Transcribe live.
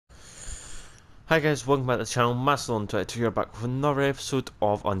Hi guys, welcome back to the channel. Mastodon22 here, back with another episode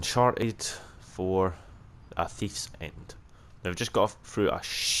of Uncharted for a Thief's End. Now we've just got through a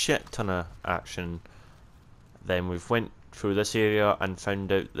shit ton of action. Then we've went through this area and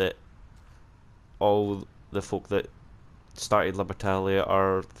found out that all the folk that started Libertalia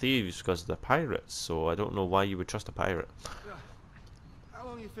are thieves because they're pirates. So I don't know why you would trust a pirate. How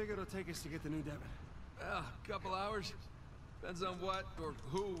long you figure it'll take us to get the new debit? A couple hours. Depends on what or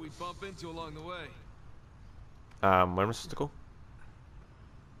who we bump into along the way. Where am I supposed to go?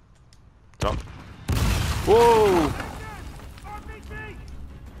 Drop. Whoa! RPG!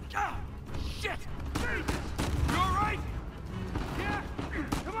 Ah, shit! You alright? Yeah!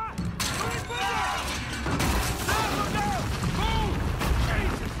 Come on! Move!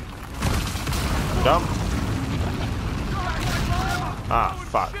 Jump! Ah,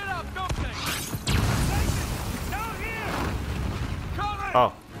 fuck.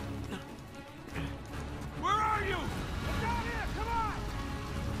 Oh. Where are you? Down here, come on!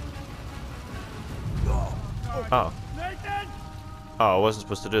 Oh. Nathan! Oh, I wasn't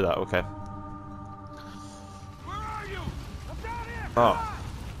supposed to do that, okay. Where are you? I'm down here! Oh.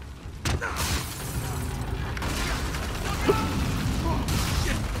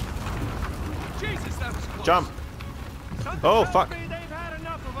 Jesus, that was close. Jump! Oh, fuck. They've had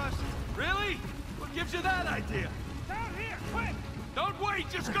enough of us. Really? What gives you that idea? Down here, quick! Don't wait,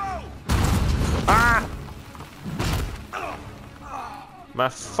 just go! Ah! My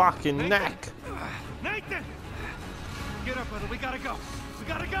fucking neck! Nathan! Get up, brother. We gotta go. We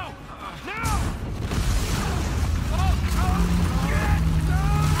gotta go! Now!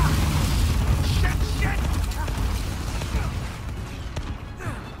 Shit! Shit!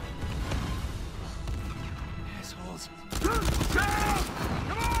 Assholes.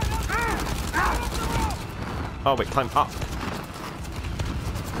 Oh wait, climb up!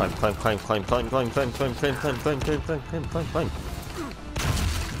 Climb.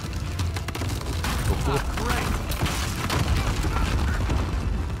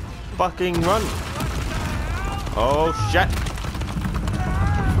 Fucking run! Oh shit!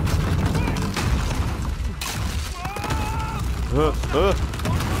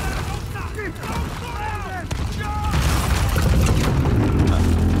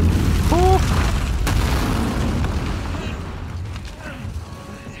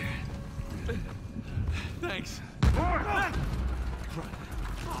 Thanks.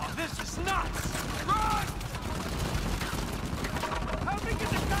 Oh, this is nuts! Run! Help me get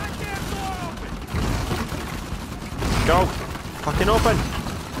the goddamn door open! Go! Fucking open!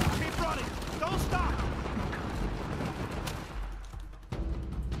 Keep running! Don't stop!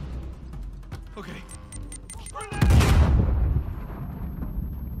 Okay.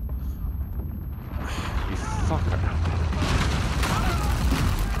 You fucker.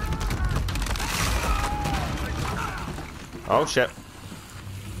 Oh shit.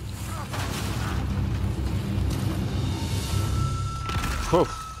 Whew.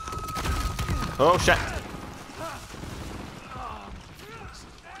 Oh shit.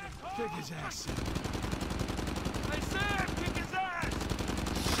 Kick his ass. I said kick his ass!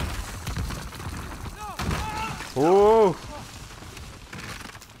 Ooh.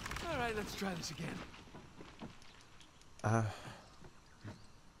 Alright, let's try this again.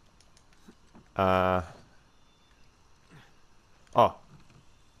 Oh.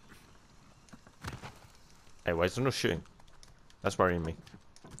 Hey, why is there no shooting? That's worrying me.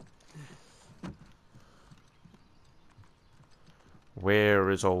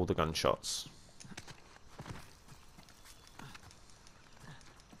 Where is all the gunshots?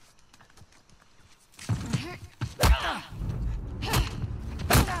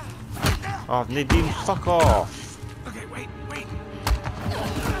 Oh, Nadine, fuck off! Okay, wait.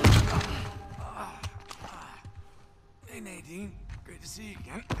 Hey, Nadine. Great to see you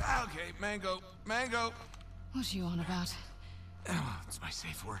again. Okay, Mango. What are you on about? Oh, it's my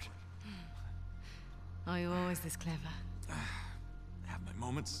safe word. Are you always this clever? Have my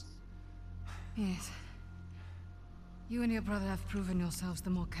moments. Yes. You and your brother have proven yourselves the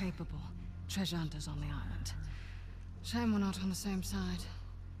more capable treasure hunters on the island. Shame we're not on the same side.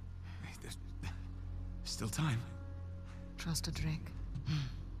 Hey, there's still time. Trust a Drake.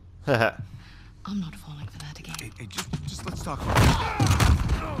 Haha. I'm not falling for that again. Hey, just let's talk.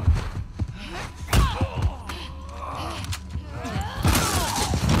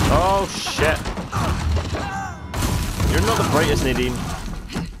 Oh shit. You're not the brightest, Nadine.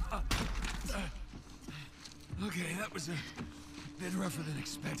 Okay, that was a bit rougher than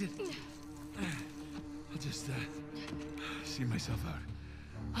expected. I'll just see myself out.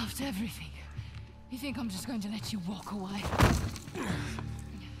 After everything, you think I'm just going to let you walk away?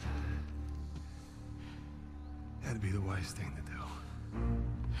 be the wise thing to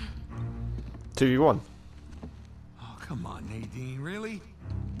do. 2v1. Oh, come on, Nadine, really?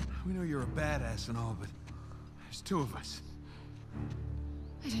 We know you're a badass and all, but there's two of us.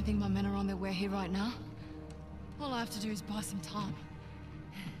 I don't think my men are on their way here right now. All I have to do is buy some time.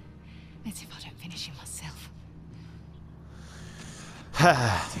 Let's see if I don't finish him myself.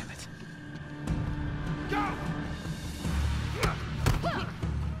 Damn it. Go!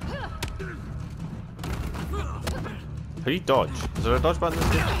 How do you dodge? Is there a dodge button in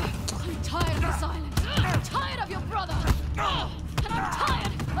this game? I'm tired of the silence. I'm tired of your brother. And I'm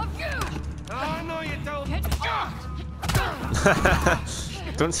tired of you. Oh, no, you don't. Get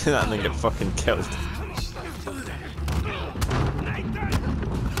Don't say that and then get fucking killed.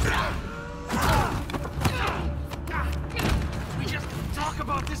 We just talk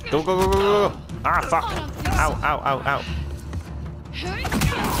about this. Go, go, go, go, go, go. Ah, fuck. Ow, ow, ow, ow.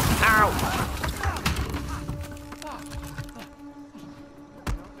 Ow!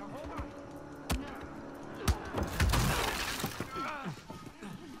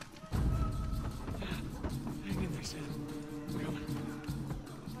 Hang in there, Sam. I'm coming.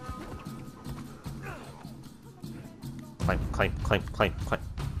 Climb, climb, climb, climb, climb.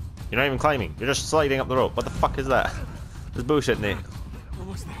 You're not even climbing. You're just sliding up the rope. What the fuck is that? This is bullshit, Nate.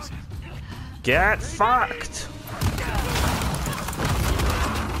 Almost there, Sam. Get fucked!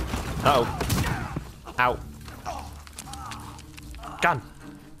 Uh-oh. Ow. Gun!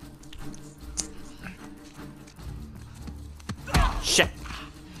 Shit!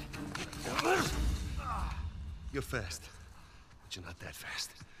 You're fast, but you're not that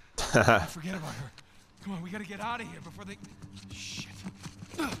fast. Forget about her. Come on, we gotta get out of here before they... Shit.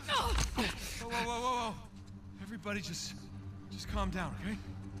 Whoa, whoa, whoa, whoa, whoa. Everybody just calm down, okay?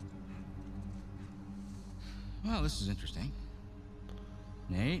 Well, this is interesting.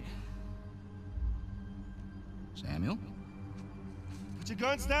 Nate? Samuel? Put your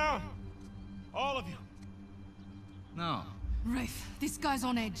guns down. All of you. No. Rafe, this guy's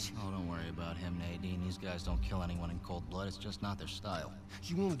on edge. Oh, don't worry about him, Nadine. These guys don't kill anyone in cold blood. It's just not their style.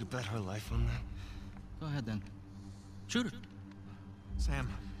 You willing to bet her life on that? Go ahead, then. Shoot it. Sam,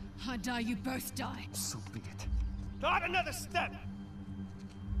 I die, you both die. So be it. not another step.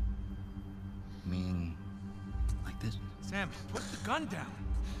 I mean, like this? Sam, put the gun down.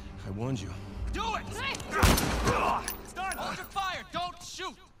 I warned you. Do it! Start! Hold your fire! Don't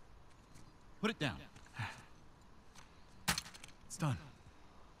shoot! Put it down. It's done.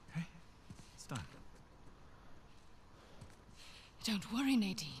 Okay? It's done. Don't worry,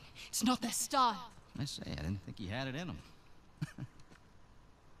 Nadine. It's not their style. I say, I didn't think he had it in him.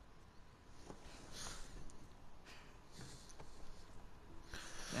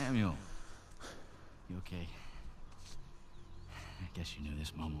 Samuel. You okay? I guess you knew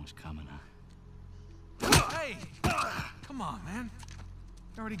this moment was coming, huh? Hey! Come on, man.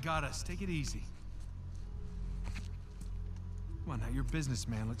 You already got us. Take it easy. Come on, now, you're a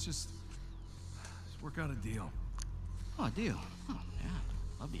businessman. Let's just work out a deal. Oh, a deal. Oh, yeah.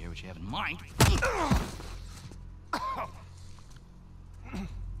 Love to hear what you have in mind. Oh,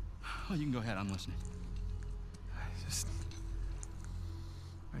 you can go ahead. I'm listening. Just...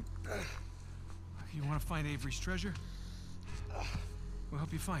 Right. You want to find Avery's treasure? We'll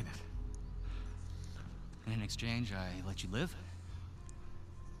help you find it. And in exchange, I let you live?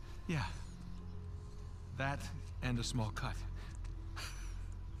 Yeah. That and a small cut.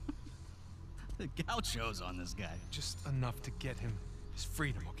 The gauchos on this guy. Just enough to get him his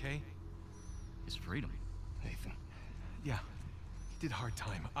freedom, okay? His freedom. Nathan. Yeah. He did hard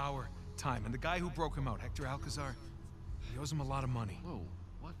time. Our time. And the guy who broke him out, Hector Alcazar, he owes him a lot of money. Whoa,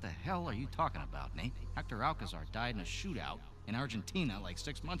 what the hell are you talking about, Nate? Hector Alcazar died in a shootout in Argentina like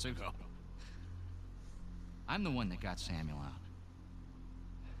 6 months ago. I'm the one that got Samuel out.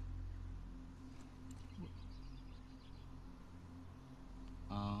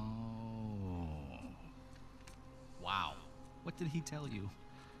 Oh. Wow. What did he tell you?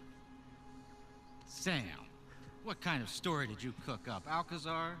 Sam, what kind of story did you cook up?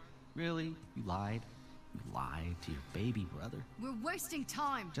 Alcazar? Really? You lied? You lied to your baby brother? We're wasting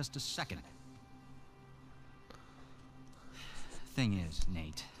time. Just a second. Thing is,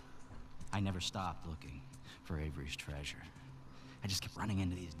 Nate, I never stopped looking for Avery's treasure. I just kept running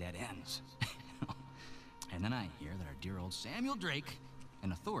into these dead ends. And then I hear that our dear old Samuel Drake,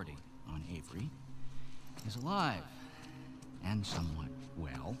 an authority on Avery, is alive and somewhat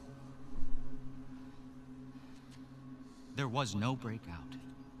well. There was no breakout.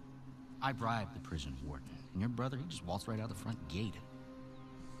 I bribed the prison warden, and your brother, he just waltzed right out the front gate.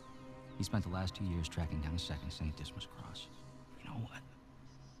 He spent the last 2 years tracking down a second St. Dismas cross. You know what?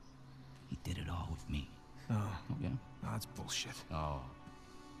 He did it all with me. Oh. Oh, yeah? That's bullshit. Oh.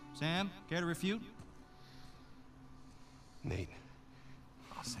 Sam, care to refute? Nate,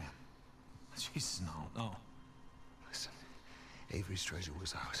 Oh, Sam. Jesus, no. listen. Avery's treasure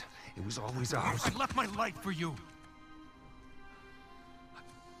was ours. It was always ours. I left my life for you.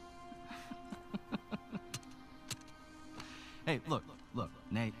 Hey, look,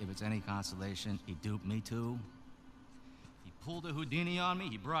 Nate, if it's any consolation, he duped me too. He pulled a Houdini on me,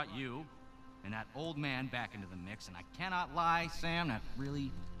 he brought you and that old man back into the mix, and I cannot lie, Sam, that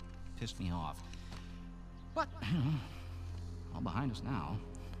really pissed me off. But, all behind us now.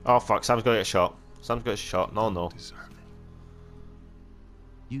 Oh fuck, Sam's gonna get shot. Sam's gonna get shot. No, no. Deserve it.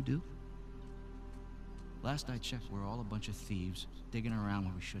 You do? Last I checked, we're all a bunch of thieves, digging around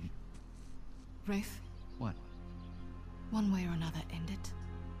where we shouldn't. Rafe, What? one way or another, end it,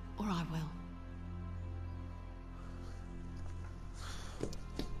 or I will.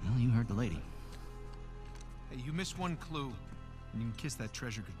 Well, you heard the lady. Hey, you missed one clue, and you can kiss that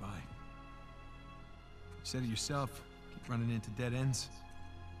treasure goodbye. You said it yourself. Keep running into dead ends.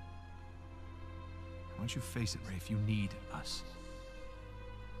 Why don't you face it, Rafe? You need us.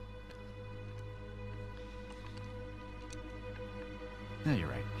 No, you're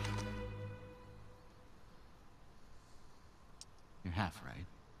right. You're half right.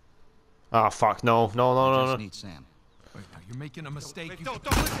 Ah fuck, no, no, no, I no, just no. need Sam. Wait, now you're making a mistake. You... Don't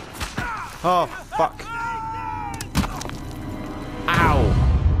listen. Oh fuck.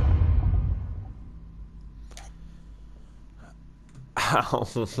 Ow.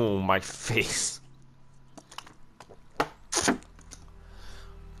 Ow, my face. Oh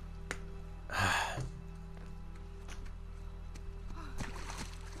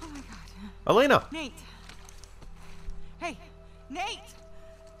my god. Elena! Nate! Hey, Nate!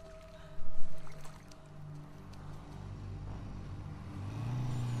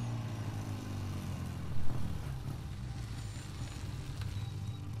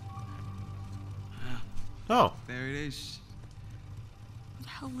 Oh. There it is. Who the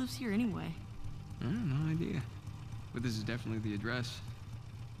hell lives here anyway? No idea. But this is definitely the address.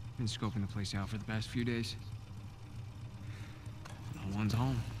 Been scoping the place out for the past few days. No one's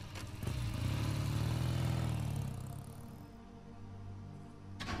home.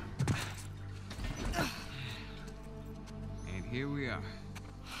 And here we are.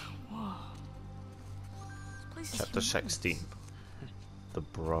 Whoa. This place is Chapter humongous. 16. The Where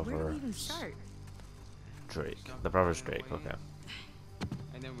do we brother even start? Drake. The brother's Drake, okay.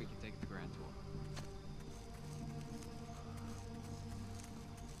 And then we can take the grand tour.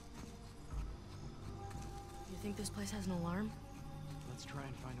 You think this place has an alarm? Let's try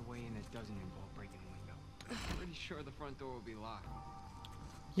and find a way in that doesn't involve breaking a window. I'm pretty sure the front door will be locked.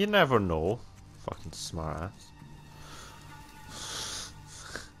 You never know. Fucking smart ass.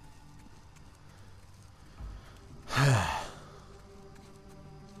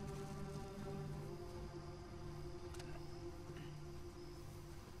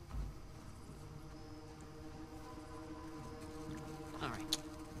 Alright.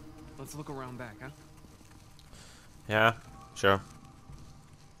 Let's look around back, huh? Yeah, sure.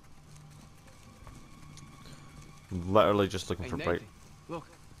 Literally just looking for bright. Nathan, look.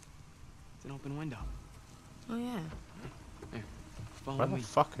 It's an open window. Oh yeah. Here, follow Where the me.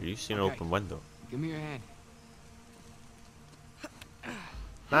 fuck are you seeing an Okay. open window? Give me your hand.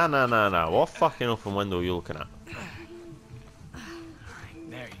 Nah. What fucking open window are you looking at?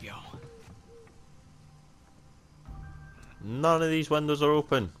 There you go. None of these windows are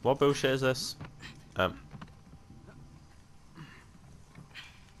open. What bullshit is this? Up.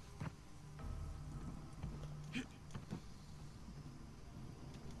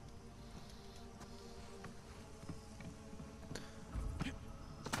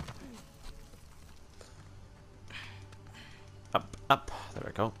 There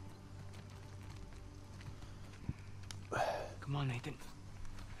we go. Come on, Nathan.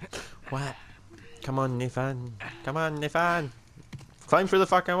 What? Come on, Nathan. Come on, Nathan. Climb through the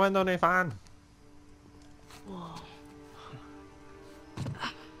fucking window, Nathan. Whoa.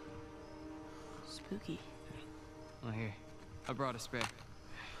 Spooky. Oh, here. I brought a spare.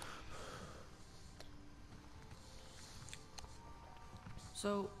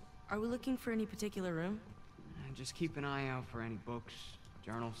 So, are we looking for any particular room? And just keep an eye out for any books,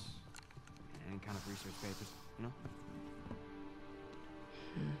 journals, any kind of research papers, you know?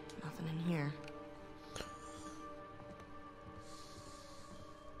 Nothing in here.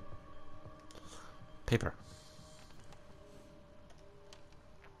 Paper.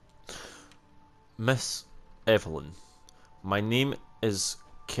 Miss Evelyn, my name is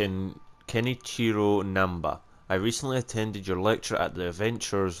Kenichiro Namba. I recently attended your lecture at the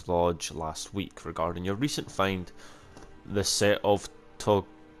Adventurers Lodge last week regarding your recent find the set of Tokugawa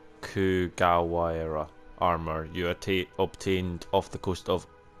armor you obtained off the coast of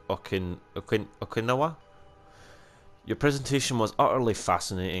Okinawa. Your presentation was utterly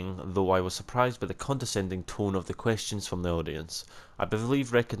fascinating, though I was surprised by the condescending tone of the questions from the audience. I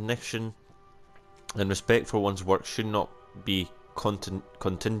believe recognition and respect for one's work should not be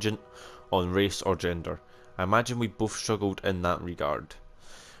contingent on race or gender. I imagine we both struggled in that regard.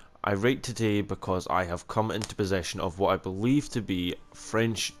 I write today because I have come into possession of what I believe to be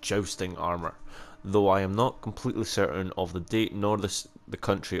French jousting armour, though I am not completely certain of the date nor the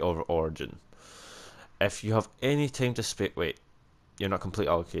country of origin. If you have any time to spare, wait, you're not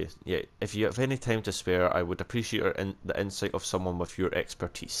completely okay. Yeah, if you have any time to spare, I would appreciate the insight of someone with your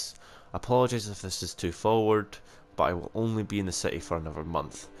expertise. Apologies if this is too forward, but I will only be in the city for another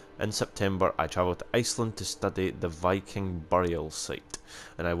month. In September, I travel to Iceland to study the Viking burial site,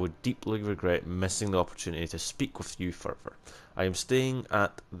 and I would deeply regret missing the opportunity to speak with you further. I am staying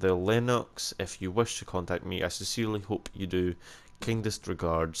at the Lennox. If you wish to contact me, I sincerely hope you do. Kindest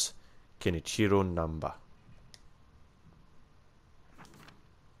regards, Kenichiro Namba.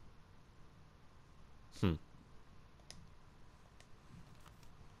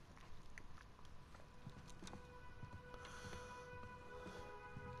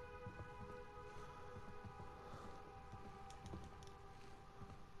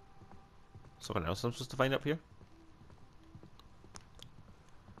 Someone else I'm supposed to find up here?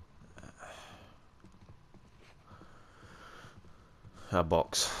 A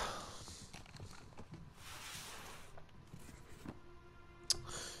box.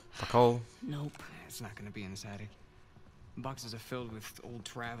 Fuck all. Nope. It's not gonna be in this attic. Boxes are filled with old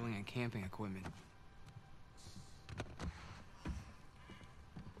traveling and camping equipment.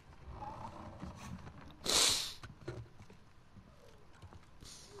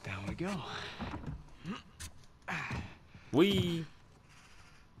 Down we go. Wee.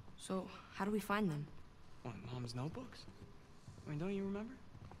 So, how do we find them? What, Mom's notebooks? I mean, don't you remember?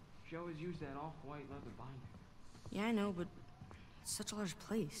 She always used that off-white leather binder. Yeah, I know, but it's such a large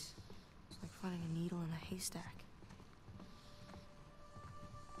place. It's like finding a needle in a haystack.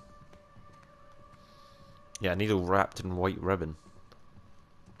 Yeah, a needle wrapped in white ribbon.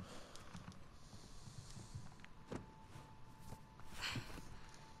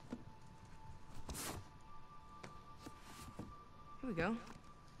 Here we go.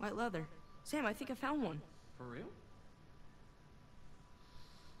 White leather. Sam, I think I found one. For real?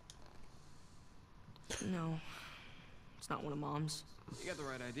 No. It's not one of Mom's. You got the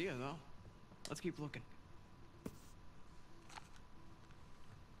right idea, though. Let's keep looking.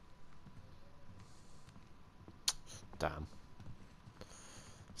 Damn.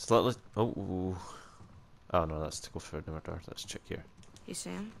 Slightly. Oh. Oh no, that's to go through another door. Let's check here. Hey,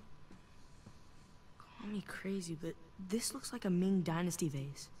 Sam. Call me crazy, but this looks like a Ming Dynasty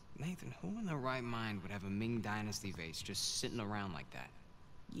vase. Nathan, who in their right mind would have a Ming Dynasty vase just sitting around like that?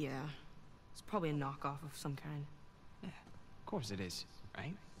 Yeah. It's probably a knockoff of some kind. Yeah, of course it is,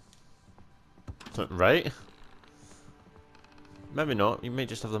 right? Right? Maybe not. You may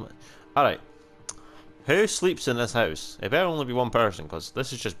just have them. Alright. Who sleeps in this house? It better only be one person, because this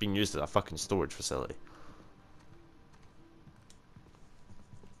has just been used as a fucking storage facility.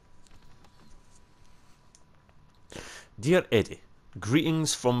 Dear Eddie,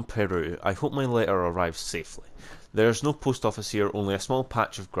 greetings from Peru. I hope my letter arrives safely. There's no post office here, only a small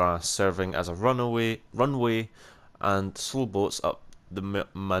patch of grass serving as a runway and slow boats up the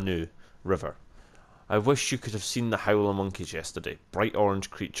Manu River. I wish you could have seen the howler monkeys yesterday, bright orange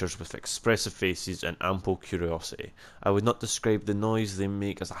creatures with expressive faces and ample curiosity. I would not describe the noise they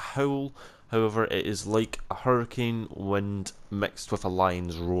make as a howl, however it is like a hurricane wind mixed with a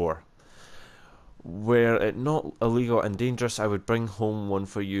lion's roar. Were it not illegal and dangerous, I would bring home one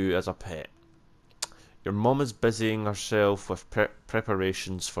for you as a pet. Your mum is busying herself with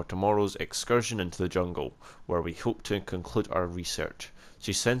preparations for tomorrow's excursion into the jungle, where we hope to conclude our research.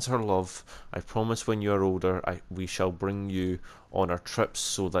 She sends her love. I promise when you are older, we shall bring you on our trips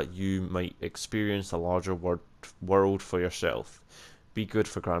so that you might experience the larger world for yourself. Be good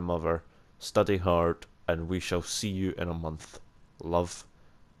for grandmother, study hard, and we shall see you in a month. Love,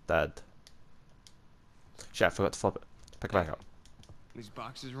 Dad. Shit, I forgot to flip it. Pick it back up. These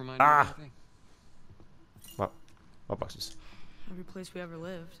boxes remind me of anything. What boxes? Every place we ever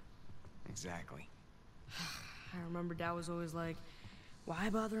lived. Exactly. I remember Dad was always like, why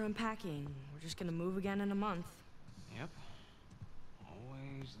bother unpacking? We're just gonna move again in a month. Yep.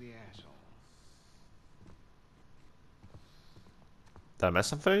 Always the asshole. Did I miss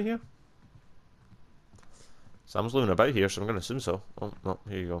something in here? Sam's living about here, so I'm going to assume so. Oh, no,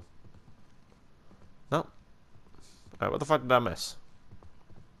 here you go. No. What the fuck did I miss?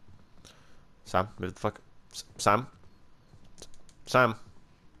 Sam, move the fuck. Sam? Sam?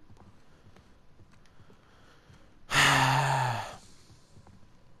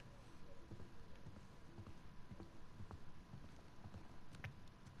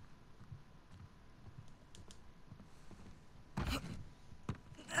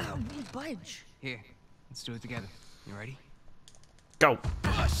 Budge. Here, let's do it together. You ready? Go!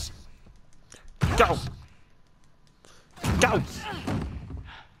 Go! Go!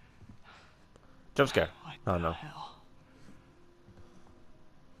 Jump scare. Oh no.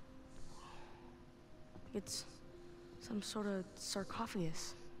 It's some sort of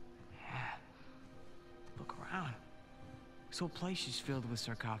sarcophagus. Yeah. Look around. This whole place is filled with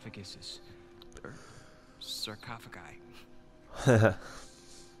sarcophaguses. Or sarcophagi.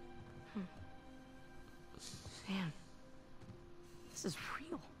 Man, this is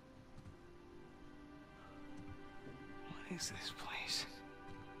real. What is this place?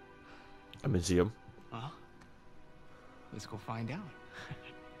 A museum. Well, let's go find out.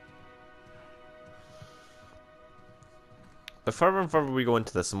 The further and further we go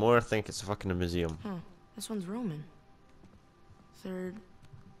into this, the more I think it's a fucking museum. Huh. This one's Roman. 3rd,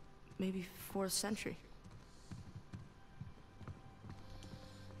 maybe 4th century.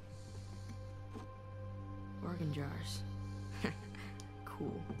 Organ jars.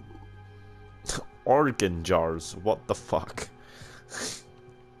 Cool. Organ jars. What the fuck?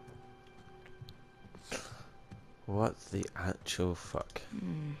 What the actual fuck?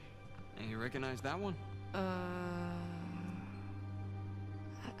 Hmm. And you recognize that one? I've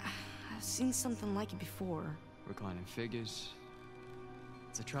seen something like it before. Reclining figures.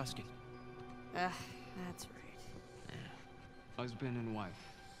 It's Etruscan. That's right. Yeah. Husband and wife.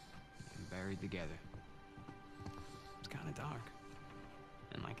 And buried together. It's kind of dark.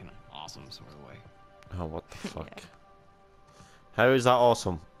 In like an awesome sort of way. Oh, what the fuck? Yeah. How is that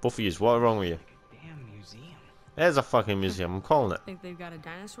awesome? Both of you, what is wrong with you? Like a damn museum. It is a fucking museum, I'm calling it. Think they've got a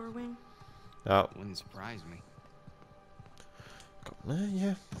dinosaur wing? Oh, Wouldn't surprise me.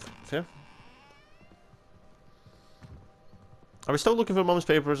 yeah, fair. Are we still looking for Mum's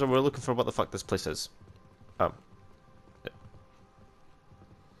papers, or we're looking for what the fuck this place is? Yeah.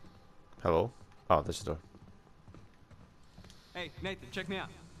 Hello? Oh, there's the door. Hey, Nathan, check me out.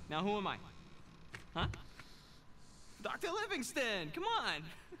 Now who am I? Huh? Dr. Livingston, come on!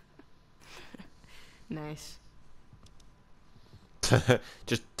 Nice.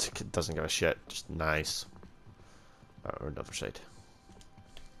 Just doesn't give a shit. Just nice. Or another side.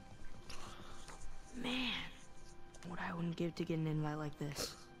 Man, what I wouldn't give to get an invite like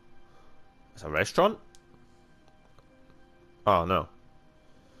this. It's a restaurant? Oh, no.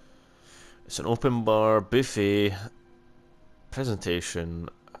 It's an open bar, buffet, presentation,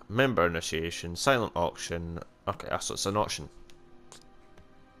 member initiation, silent auction. Okay, so it's an auction.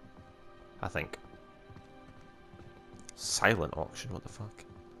 I think. Silent auction, what the fuck?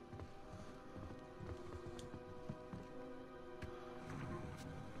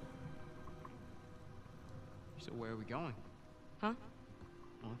 So where are we going? Huh?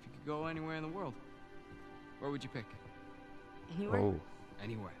 Well, if you could go anywhere in the world, where would you pick? Anywhere? Oh.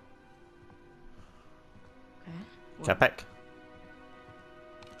 Anywhere. Okay. Can I pick?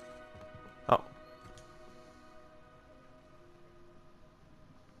 Oh.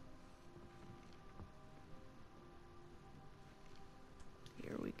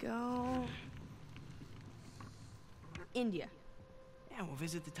 Here we go. India. Yeah, we'll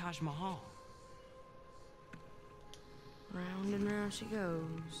visit the Taj Mahal. Round and round she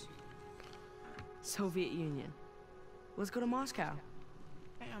goes. Soviet Union. Let's go to Moscow.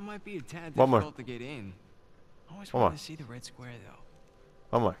 Yeah, it might be a tad One more. difficult to get in. I always One wanted more. to see the Red Square, though.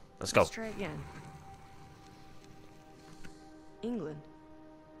 One more. Let's go. Let's try again. England.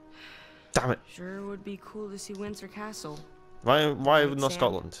 Damn it. Sure would be cool to see Windsor Castle. Why Right, not Sam?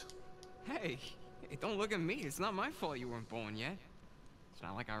 Scotland? Hey, don't look at me. It's not my fault you weren't born yet. It's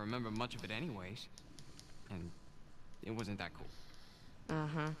not like I remember much of it anyways. And it wasn't that cool.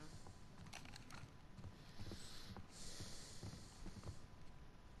 Uh-huh.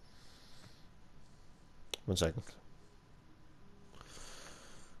 One second.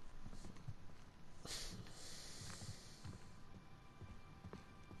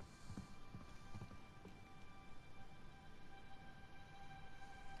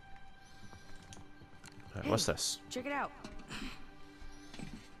 Right, what's Hey. this? Check it out.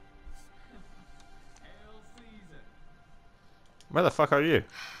 Where the fuck are you?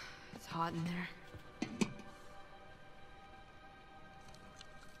 It's hot in there.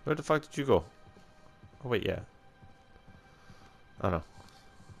 Where the fuck did you go? Oh wait, yeah. Oh no.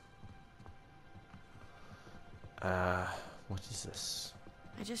 What is this?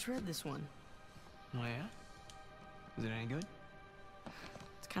 I just read this one. Oh yeah? Is it any good?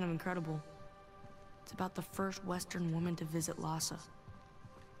 It's kind of incredible. It's about the first Western woman to visit Lhasa.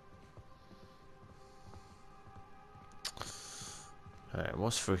 Alright,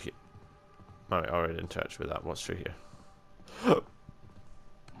 what's through here? Alright, already in touch with that. What's through here?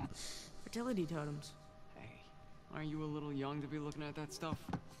 Fertility totems. Hey, aren't you a little young to be looking at that stuff?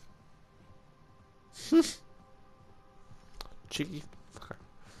 Cheeky fucker.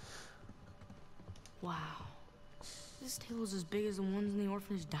 Wow. This table's as big as the ones in the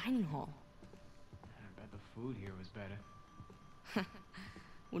orphanage dining hall. I bet the food here was better.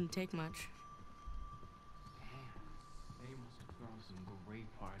 Wouldn't take much. Damn, they must have thrown some great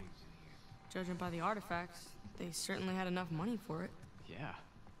parties in here. Judging by the artifacts, they certainly had enough money for it. Yeah.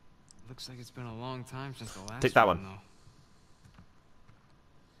 Looks like it's been a long time since the last Take that one. though.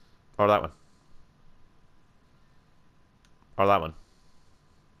 Or that one. Or that one.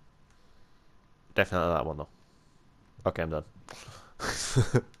 Definitely that one though. Okay, I'm done.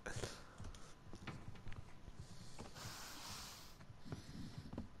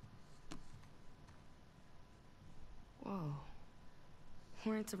 Whoa.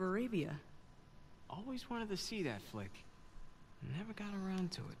 Lawrence of Arabia. Always wanted to see that flick. Never got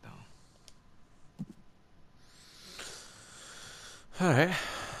around to it though. Alright.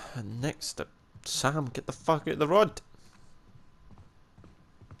 And next up, Sam, get the fuck out of the rod.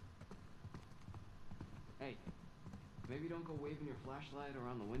 Hey, maybe don't go waving your flashlight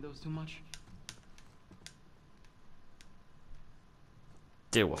around the windows too much.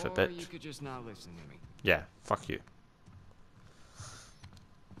 Deal with it, Or bitch. you could just not listen to me. Yeah, fuck you.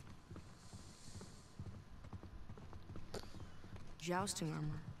 Jousting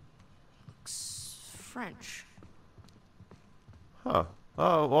armor. Looks French. Oh.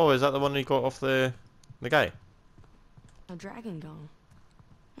 Oh, is that the one you got off the guy? A dragon gun.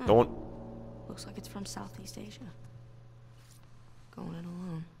 Hmm. Don't. Looks like it's from Southeast Asia. Going it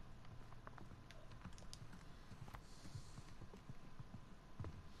alone.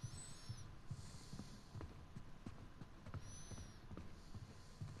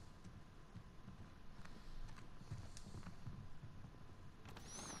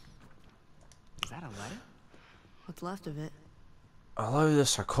 Is that a letter? What's left of it? Allow the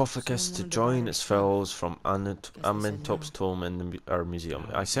sarcophagus to join its fellows from Amenhotep's tomb in our museum.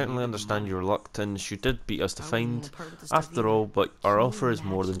 I certainly understand your reluctance. You did beat us to find, after all, but our offer is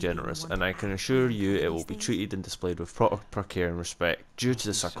more than generous, and I can assure you it will be treated and displayed with proper care and respect due to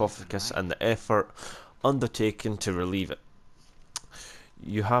the sarcophagus and the effort undertaken to relieve it.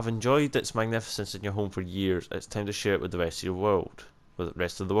 You have enjoyed its magnificence in your home for years. It's time to share it with the rest of your world. With the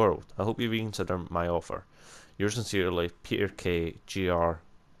rest of the world. I hope you reconsider my offer. Yours sincerely, Peter K. GR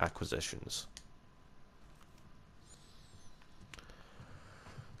Acquisitions.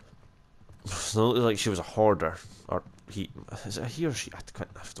 It looked like she was a hoarder, or he. Is it he or she? I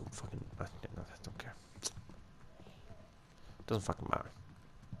don't fucking. I don't care. Doesn't fucking matter.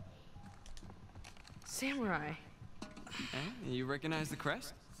 Samurai. You recognize the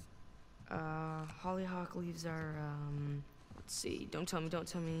crest? Hollyhock leaves are, let's see, don't tell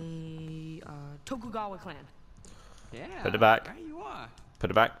me, Tokugawa clan. Yeah. Put it back. There you are. Put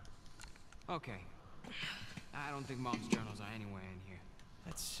it back. Okay. I don't think Mom's journals are anywhere in here.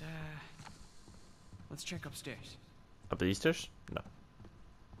 Let's check upstairs. Up the stairs? No.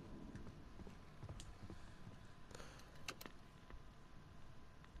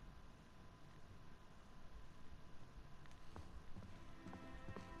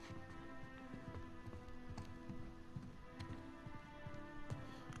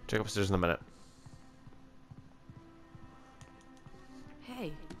 Check upstairs in a minute.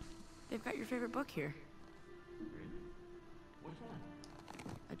 Hey, they've got your favorite book here. Which one?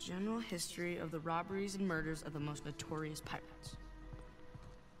 A general history of the robberies and murders of the most notorious pirates.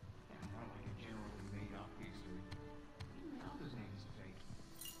 Yeah, more like a generally made up history. How his name is fake.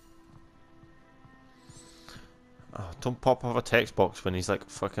 Oh, don't pop off a text box when he's like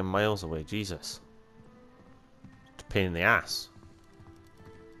fucking miles away. Jesus. It's a pain in the ass.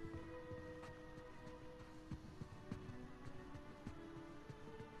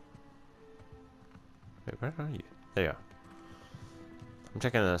 Wait, where are you? There you are. I'm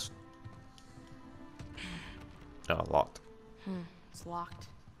checking this. Oh, locked. It's locked.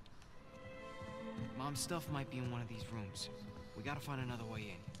 Mom's stuff might be in one of these rooms. We gotta find another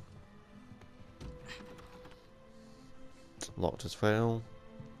way in. Locked as well.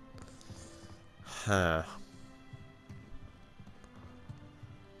 Huh.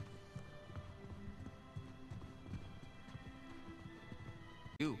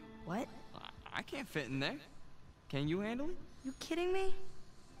 You. What? I can't fit in there. Can you handle it? You kidding me?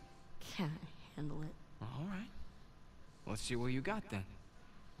 Can't handle it. All right. Let's see what you got then.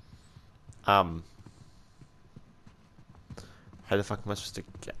 How the fuck am I supposed to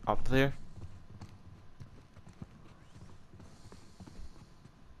get up there?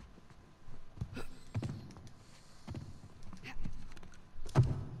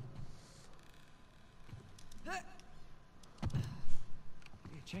 Hey,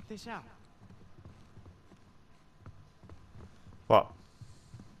 check this out. What?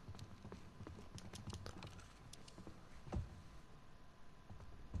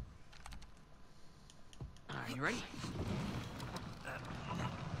 All right, you ready?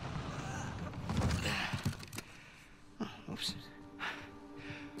 Oops.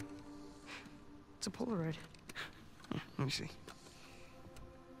 It's a Polaroid. Let me see.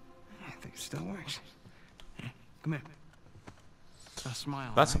 I think it still works. Here, come here. A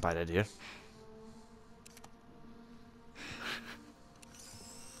smile. That's a all right? bad idea.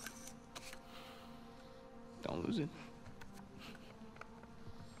 Don't lose it.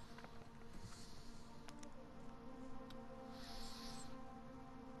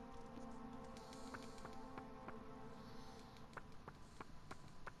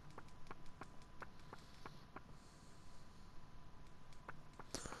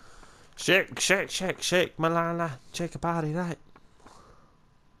 Shake, shake, shake, shake, Malala. Shake your body, right?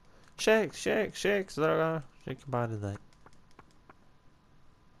 Shake, shake, shake, Zara. Shake your body, right?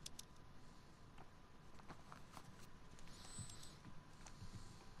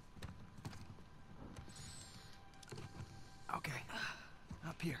 Okay.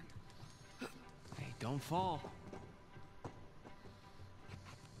 Up here. Hey, don't fall.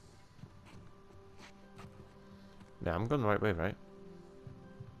 Yeah, I'm going the right way, right?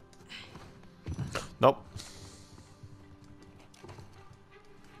 Nope.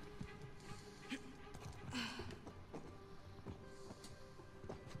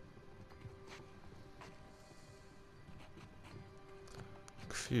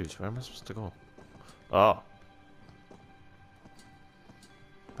 Confused. Where am I supposed to go? Oh.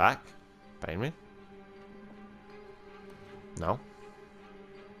 Back? Behind me? No.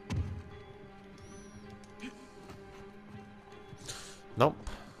 Nope.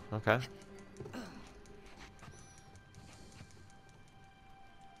 Okay.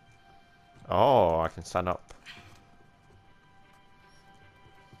 Oh, I can stand up.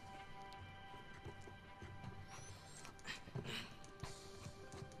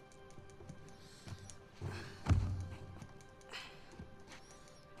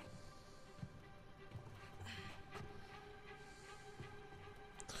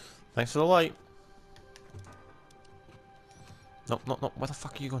 Thanks for the light. Nope, nope, nope. Where the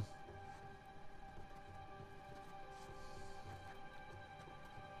fuck are you going?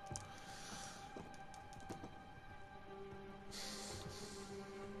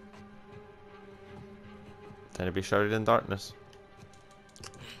 Can it be shrouded in darkness?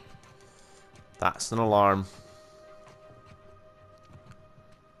 That's an alarm.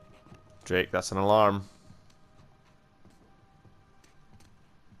 Drake, that's an alarm.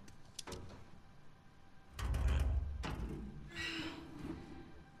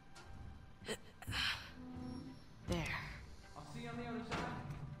 There. I'll see you on the other side.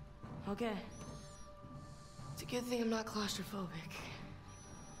 Okay. It's a good thing I'm not claustrophobic.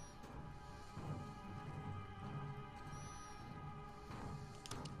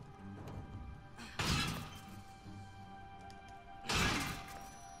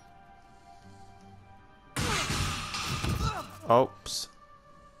 Oops.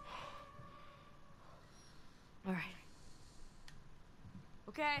 All right.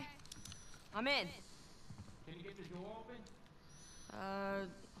 Okay. I'm in. Can you get the door open?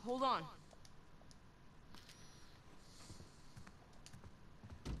 Hold on.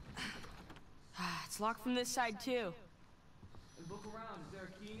 It's locked from this side too. And look around. Is there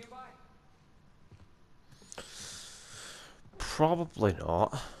a key nearby? Probably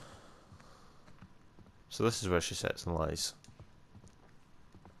not. So this is where she sets and lies.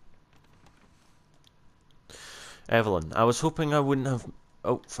 Evelyn, I was hoping I wouldn't have...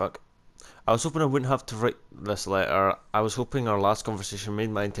 Oh, fuck. I was hoping I wouldn't have to write this letter. I was hoping our last conversation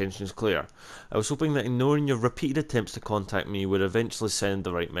made my intentions clear. I was hoping that ignoring your repeated attempts to contact me would eventually send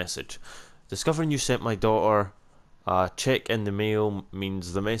the right message. Discovering you sent my daughter a check in the mail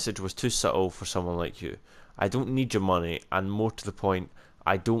means the message was too subtle for someone like you. I don't need your money, and more to the point,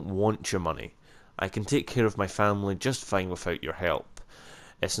 I don't want your money. I can take care of my family just fine without your help.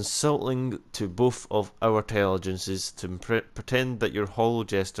 It's insulting to both of our intelligences to pretend that your hollow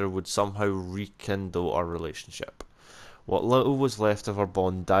gesture would somehow rekindle our relationship. What little was left of our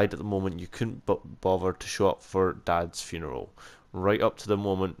bond died at the moment you couldn't bother to show up for Dad's funeral. Right up to the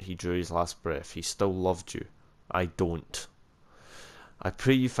moment he drew his last breath, he still loved you. I don't. I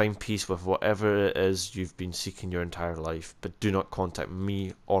pray you find peace with whatever it is you've been seeking your entire life, but do not contact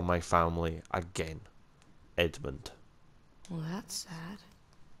me or my family again. Edmund. Well, that's sad.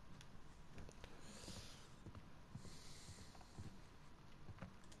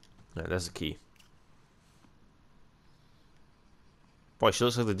 Right, there's the key. Boy, she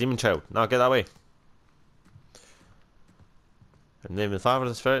looks like the demon child. Now get that way. In the name of the Father,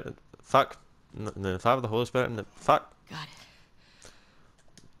 the Spirit, fuck. In the name of the Father, the Holy Spirit, and the fuck. Got it.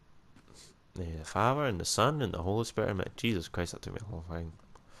 In the name of the Father, and the Son, and the Holy Spirit. And Jesus Christ, that took me a long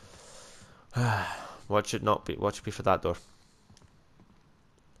time. Watch it not be. Watch it be for that door.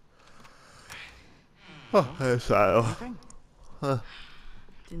 Oh, it's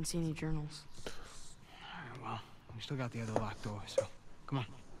Didn't see any journals. Alright, well, we still got the other locked door, so come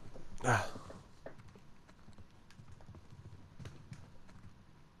on.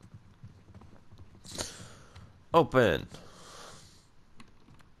 Open.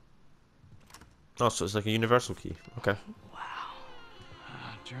 Oh, so it's like a universal key. Okay.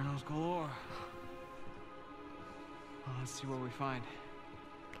 Journals galore. Well, let's see what we find.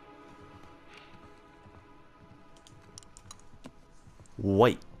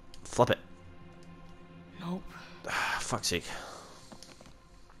 White. Flip it. Nope. Fuck's sake.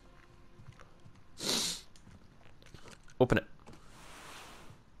 Open it.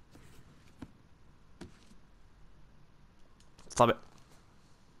 Flip it.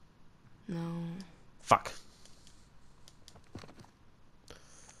 No. Fuck.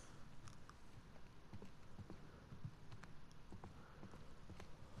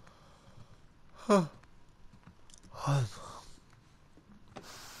 Huh.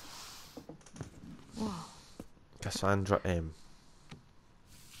 Whoa. Cassandra M.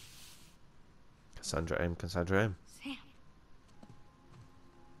 Cassandra M. Cassandra M. Sam.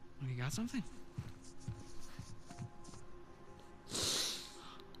 Oh, you got something?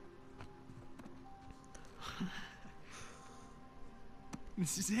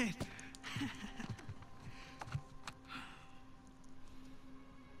 This is it.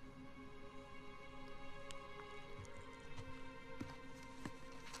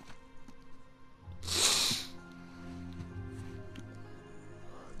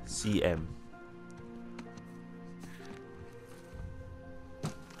 CM.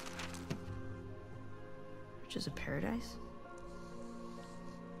 Riches of Paradise?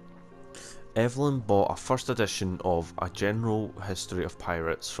 Evelyn bought a first edition of A General History of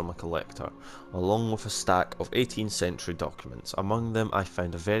Pirates from a collector, along with a stack of 18th century documents. Among them I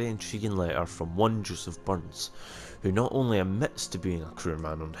found a very intriguing letter from one Joseph Burns, who not only admits to being a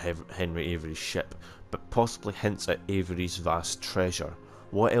crewman on Henry Avery's ship, but possibly hints at Avery's vast treasure.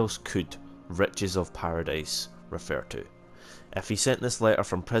 What else could Riches of Paradise refer to? If he sent this letter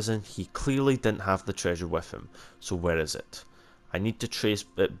from prison, he clearly didn't have the treasure with him, so where is it? I need to trace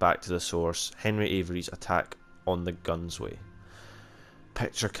it back to the source, Henry Avery's attack on the Gunsway.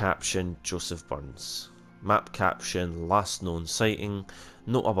 Picture caption, Joseph Burns. Map caption, last known sighting.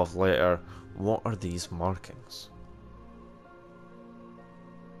 Note above letter, what are these markings?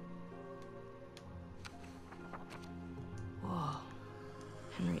 Whoa.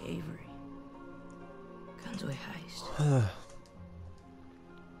 Henry Avery. Gunsway heist.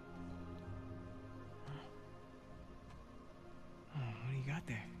 What do you got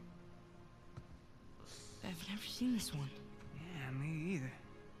there? I've never seen this one. Yeah, me either.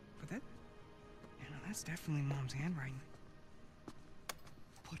 But that... You know, that's definitely Mom's handwriting.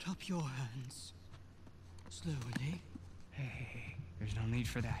 Put up your hands. Slowly. Hey, there's no need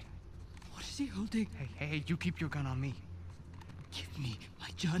for that. What is he holding? Hey, you keep your gun on me. Give me my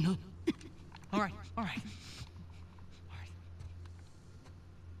journal. Alright.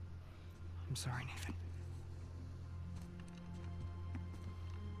 I'm sorry, Nathan.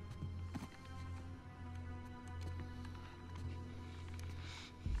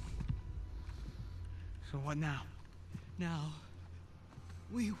 So what now? Now,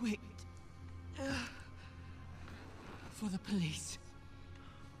 we wait for the police.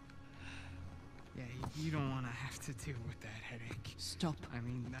 Yeah, you don't want to have to deal with that headache. Stop. I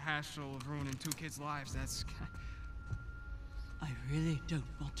mean, the hassle of ruining 2 kids' lives, that's... I really don't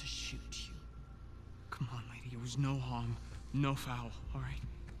want to shoot you. Come on, lady, it was no harm, no foul, alright?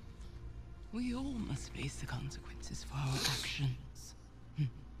 We all must face the consequences for our actions. And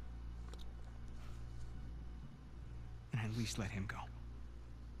at least let him go.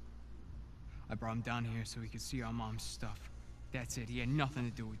 I brought him down here so he could see our mom's stuff. That's it, he had nothing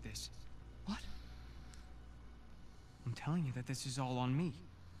to do with this. What? I'm I'm telling you that this is all on me.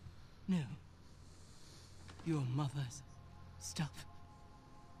 No. Your mother's stuff.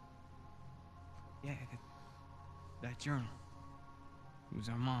 Yeah, that journal. It was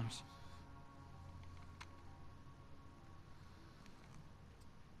our mom's.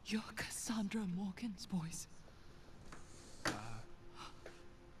 You're Cassandra Morgan's voice.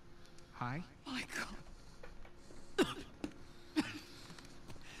 Hi? Michael. I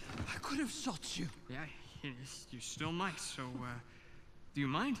could have shot you. Yeah, you still might, so, do you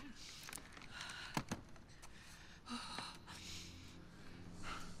mind?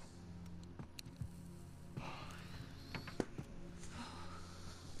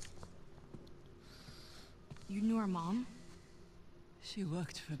 You knew our mom? She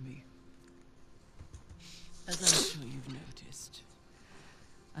worked for me. As I'm sure you've noticed,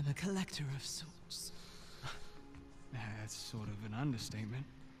 I'm a collector of sorts. That's sort of an understatement.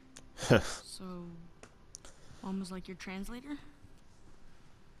 So, Mom was like your translator?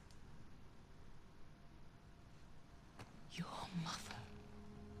 Your mother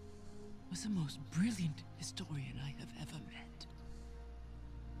was the most brilliant historian I have ever met.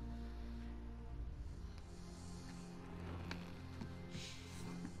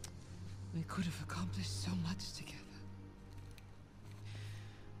 We could have accomplished so much together.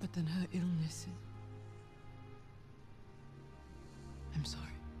 But then her illness... I'm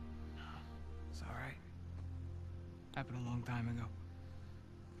sorry. It's alright. Happened a long time ago.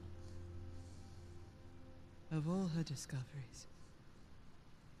 Of all her discoveries,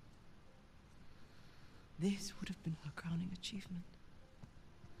 this would have been her crowning achievement.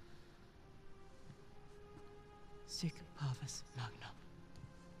 Sic parvis magnum.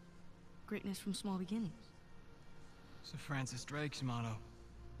 Greatness from small beginnings. Sir Francis Drake's motto.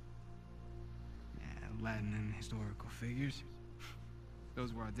 Yeah, Latin and historical figures.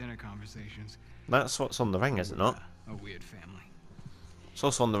 Those were our dinner conversations. That's what's on the ring, is it not? A weird family. It's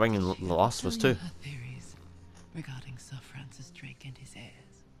also on the ring in The Last of Us too. Her theories regarding Sir Francis Drake and his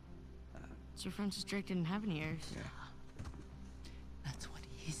heirs. Sir Francis Drake didn't have any heirs. Yeah. That's what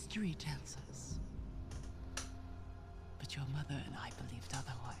history tells us. But your mother and I believed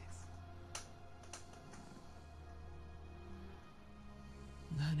otherwise.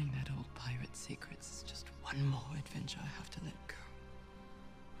 Learning that old pirate's secrets is just one more adventure I have to let go.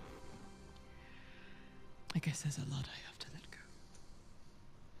 I guess there's a lot I have to let go.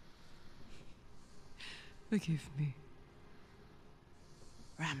 Forgive me.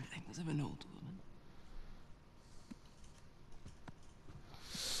 Ramblings of an old woman.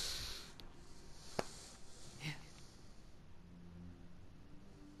 Here.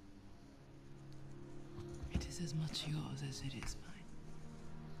 It is as much yours as it is mine.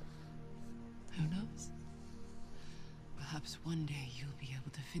 Who knows? Perhaps one day you'll be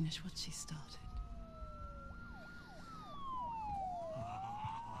able to finish what she started.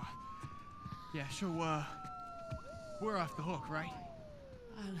 Yeah, so, we're off the hook, right?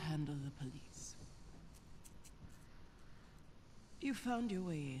 I'll handle the police. You found your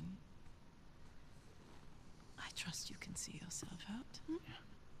way in. I trust you can see yourself out. Hmm?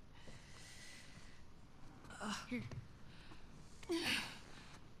 Here.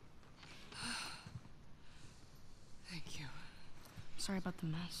 Thank you. Sorry about the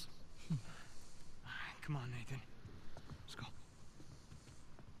mess. Come on, Nathan. Let's go.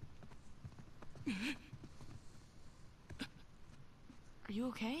 Are you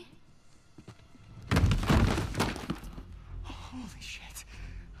okay? Holy shit.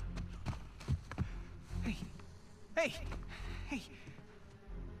 Hey. Hey. Hey.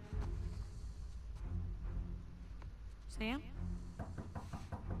 Sam?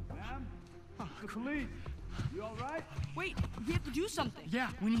 Ma'am? Oh, Police! You alright? Wait, we have to do something. yeah,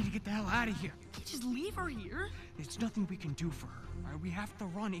 we need to get the hell out of here. Can't just leave her here. There's nothing we can do for her. All right, we have to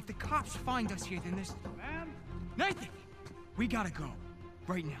run. If the cops find us here, then there's... Ma'am? Nathan! We gotta go.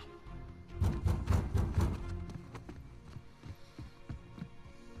 Right now.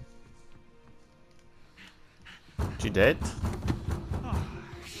 She dead? Oh,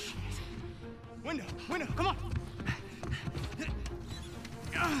 shit. Window! Window! Come on!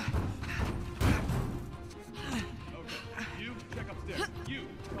 Okay, you check upstairs. You,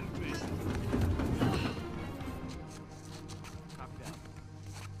 come with me. Copy that.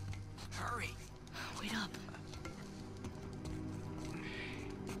 Hurry. Wait up.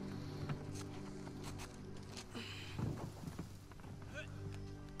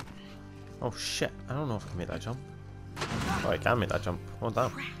 Oh shit, I don't know if I can make that jump. Oh, I can make that jump. Oh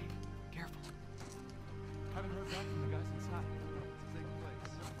damn. Careful. Haven't heard back from the guys inside. It's a big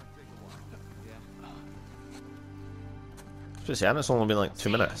place. Might take a while. Yeah. Just saying, it's only been like 2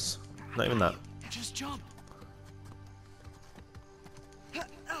 minutes. Not even that. Just jump.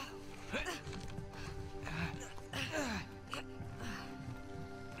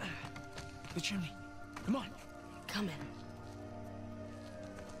 the chimney. Come on. Coming.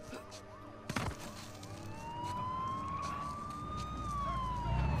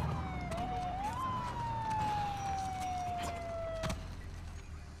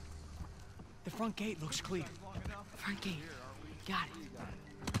 The front gate looks clear. Front gate. Got it.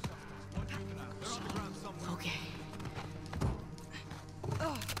 Okay.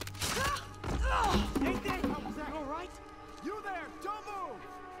 Nathan! You alright? You there! Don't move!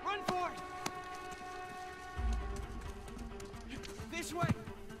 Run for it! This way!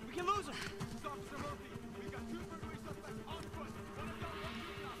 We can lose him! Stop, Sir Murphy! We've got 2 burglary suspects on foot!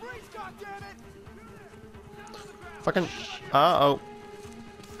 Freeze, goddammit! Fucking. Uh-oh.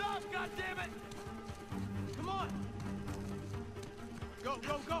 Stop, goddammit! Come on! Go,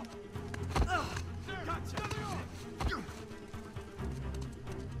 go, go! Sir, gotcha!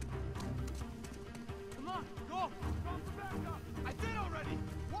 Come on, go! Call for backup! I did already!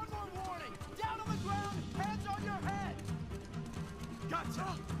 One more warning! Down on the ground! Hands on your head! Gotcha!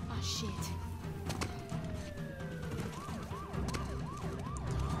 Oh, shit.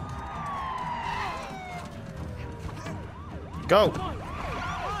 Go! Come on!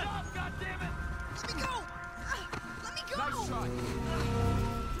 Stop, goddammit! Let me go! Let me go! Nice try!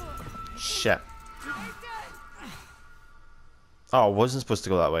 Shit. Oh, I wasn't supposed to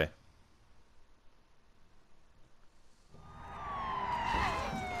go that way.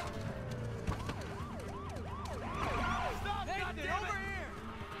 Stop, goddammit! Over here!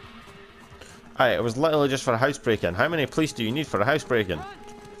 Alright, it was literally just for a house break-in. How many police do you need for a house break-in?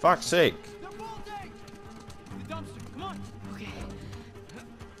 Fuck's sake. They're bolting! The dumpster, come on! Okay.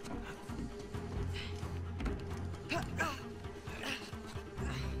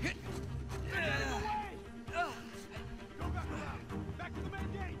 Go back around! Back to the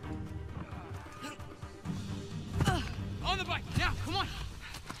main gate! On the bike, now, come on.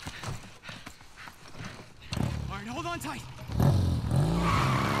 All right, hold on tight.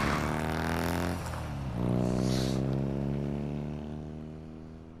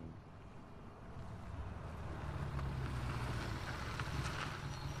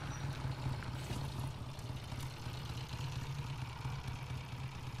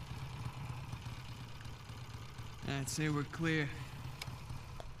 I'd say we're clear.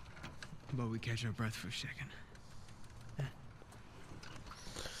 But we catch our breath for a second.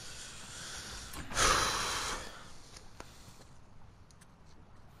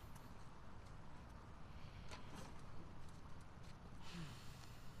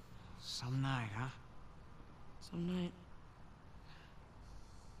 Some night, huh? Some night.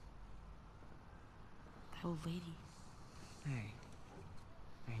 That old lady. Hey.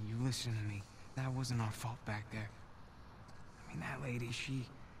 Hey, you listen to me. That wasn't our fault back there. I mean, that lady, she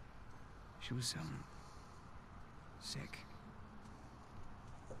was, sick.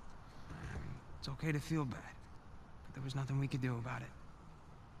 It's okay to feel bad, but there was nothing we could do about it.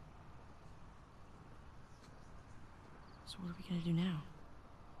 So what are we gonna do now?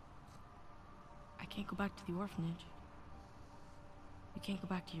 I can't go back to the orphanage. You can't go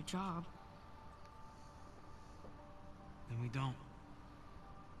back to your job. Then we don't.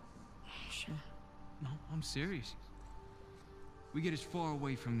 Sure. No, I'm serious. We get as far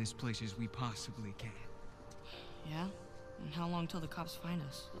away from this place as we possibly can. Yeah? And how long till the cops find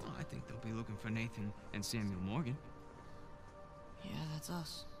us? Well, I think they'll be looking for Nathan and Samuel Morgan. Yeah, that's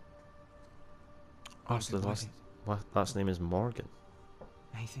us. Oh, so the last name is Morgan.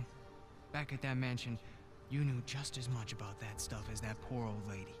 Nathan, back at that mansion, you knew just as much about that stuff as that poor old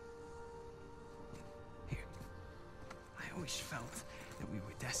lady. Here, I always felt that we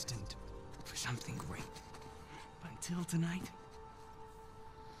were destined for something great. But until tonight,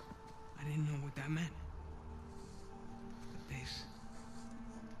 I didn't know what that meant. But this,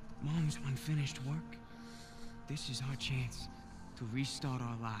 Mom's unfinished work, this is our chance to restart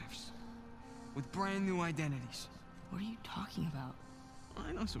our lives with brand new identities. What are you talking about?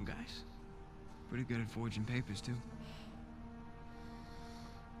 I know some guys. Pretty good at forging papers, too.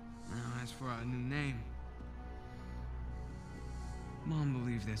 Now, as for our new name, Mom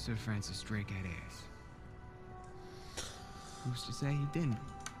believed that Sir Francis Drake had heirs. Who's to say he didn't?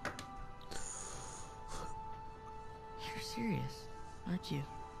 You're serious, aren't you?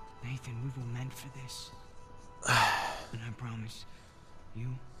 Nathan, we were meant for this. And I promise,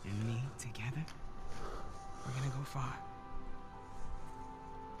 you and me together, we're gonna go far.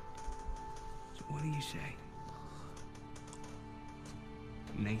 So what do you say?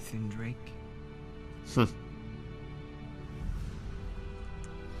 Nathan Drake?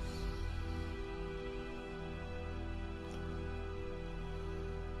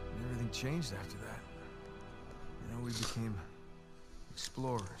 Everything changed after that. You know, we became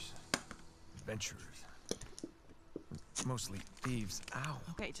explorers, adventurers. Mostly thieves. Ow.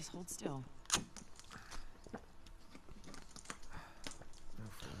 Okay, just hold still. For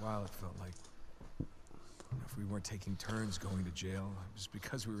a while, it felt like if we weren't taking turns going to jail, it was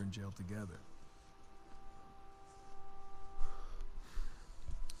because we were in jail together.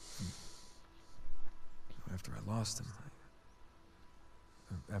 After I lost him,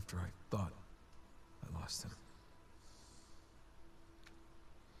 after I thought I lost him.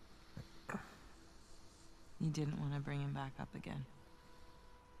 You didn't want to bring him back up again.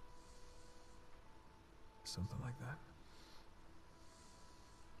 Something like that.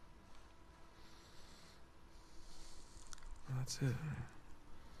 Well, that's it.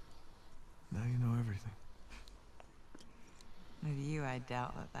 Now you know everything. With you, I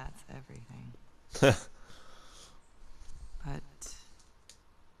doubt that that's everything. But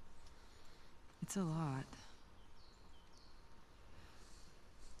it's a lot.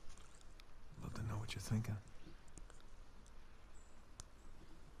 Love to know what you're thinking.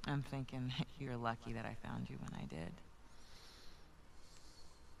 I'm thinking you're lucky that I found you when I did.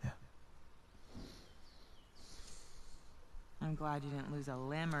 Yeah. I'm glad you didn't lose a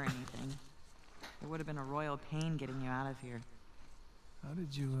limb or anything. It would have been a royal pain getting you out of here. How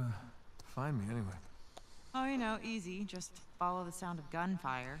did you, find me anyway? Oh, you know, easy. Just follow the sound of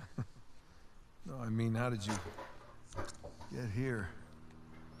gunfire. No, I mean, how did you get here?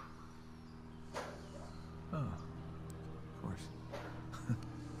 Oh, of course.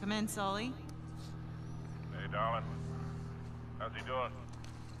 Come in, Sully. Hey, darling. How's he doing?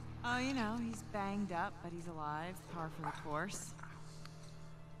 Oh, you know, he's banged up, but he's alive. Par for the course.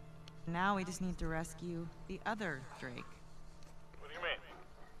 Now we just need to rescue the other Drake. What do you mean?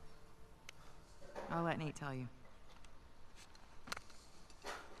 I'll let Nate tell you.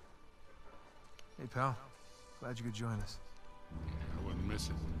 Hey, pal. Glad you could join us. I wouldn't miss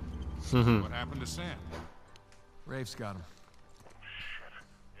it. What happened to Sam? Rafe's got him. Shit.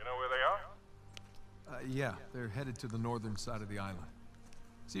 You know where they are? Yeah, they're headed to the northern side of the island.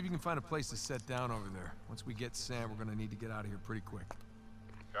 See if you can find a place to set down over there. Once we get Sam, we're gonna need to get out of here pretty quick.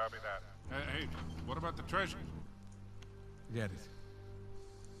 Copy that. Hey, what about the treasure? Forget it.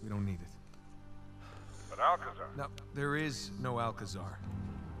 We don't need it. But Alcazar. No, there is no Alcazar.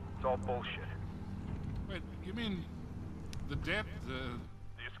 It's all bullshit. Wait, you mean the debt, the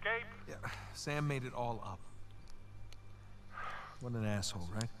escape? Yeah, Sam made it all up. What an asshole,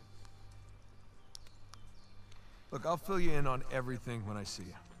 right? Look, I'll fill you in on everything when I see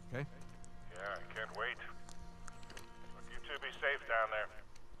you, okay? Yeah, I can't wait. Look, you two be safe down there.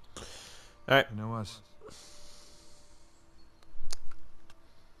 Alright. You know us.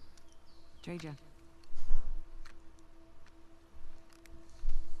 Trajan.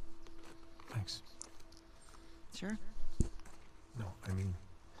 Thanks. Sure? No, I mean,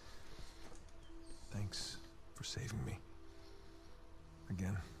 thanks for saving me.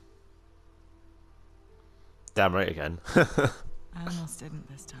 Again. Damn right again. I almost didn't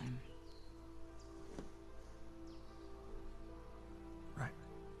this time. Right.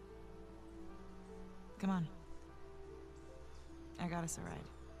 Come on. I got us a ride.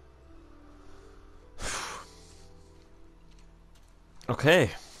 Okay.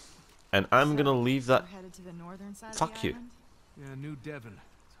 And I'm gonna leave that. We're headed to the northern side Fuck of the you. island? Yeah, New Devon.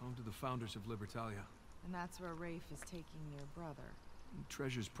 It's home to the founders of Libertalia. And that's where Rafe is taking your brother.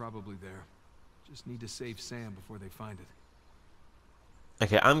 Treasure's probably there. Just need to save Sam before they find it.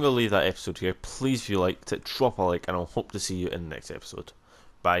 Okay, I'm gonna leave that episode here. Please, if you liked it, drop a like, and I'll hope to see you in the next episode.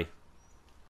 Bye.